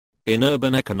In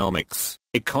urban economics,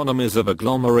 economies of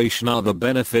agglomeration are the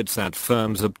benefits that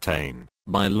firms obtain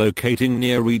by locating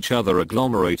near each other,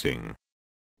 agglomerating.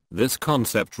 This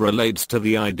concept relates to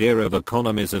the idea of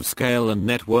economies of scale and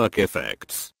network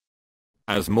effects.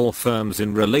 As more firms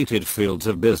in related fields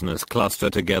of business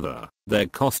cluster together, their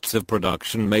costs of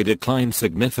production may decline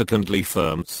significantly.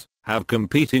 Firms have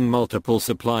competing multiple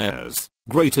suppliers,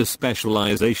 greater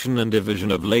specialization and division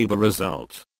of labor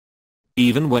result.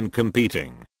 Even when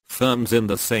competing firms in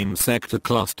the same sector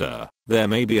cluster, there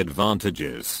may be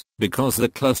advantages, because the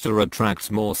cluster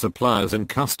attracts more suppliers and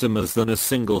customers than a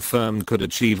single firm could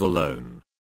achieve alone.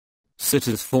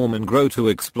 Cities form and grow to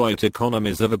exploit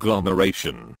economies of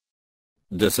agglomeration.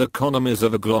 Diseconomies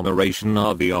of agglomeration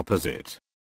are the opposite.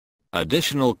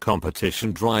 Additional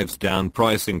competition drives down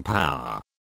pricing power.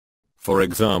 For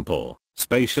example,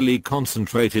 spatially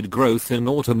concentrated growth in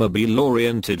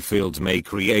automobile-oriented fields may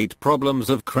create problems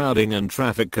of crowding and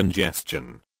traffic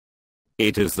congestion.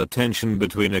 It is the tension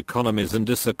between economies and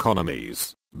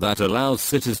diseconomies that allows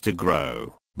cities to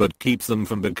grow, but keeps them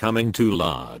from becoming too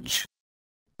large.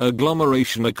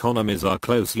 Agglomeration economies are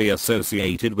closely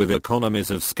associated with economies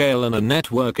of scale and the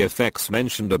network effects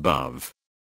mentioned above.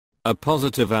 A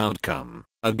positive outcome,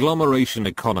 agglomeration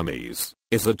economies,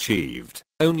 is achieved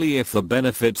only if the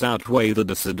benefits outweigh the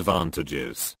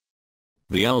disadvantages.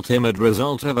 The ultimate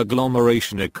result of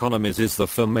agglomeration economies is the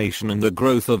formation and the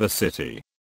growth of a city.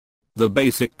 The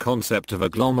basic concept of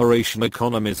agglomeration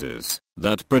economies is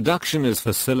that production is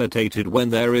facilitated when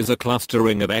there is a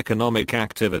clustering of economic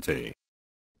activity.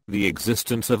 The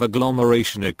existence of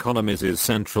agglomeration economies is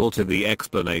central to the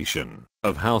explanation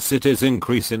of how cities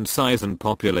increase in size and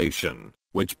population,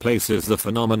 which places the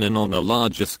phenomenon on a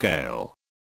larger scale.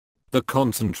 The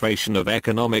concentration of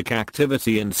economic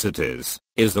activity in cities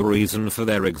is the reason for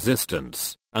their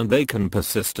existence, and they can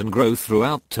persist and grow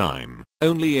throughout time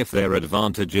only if their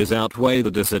advantages outweigh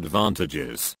the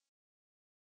disadvantages.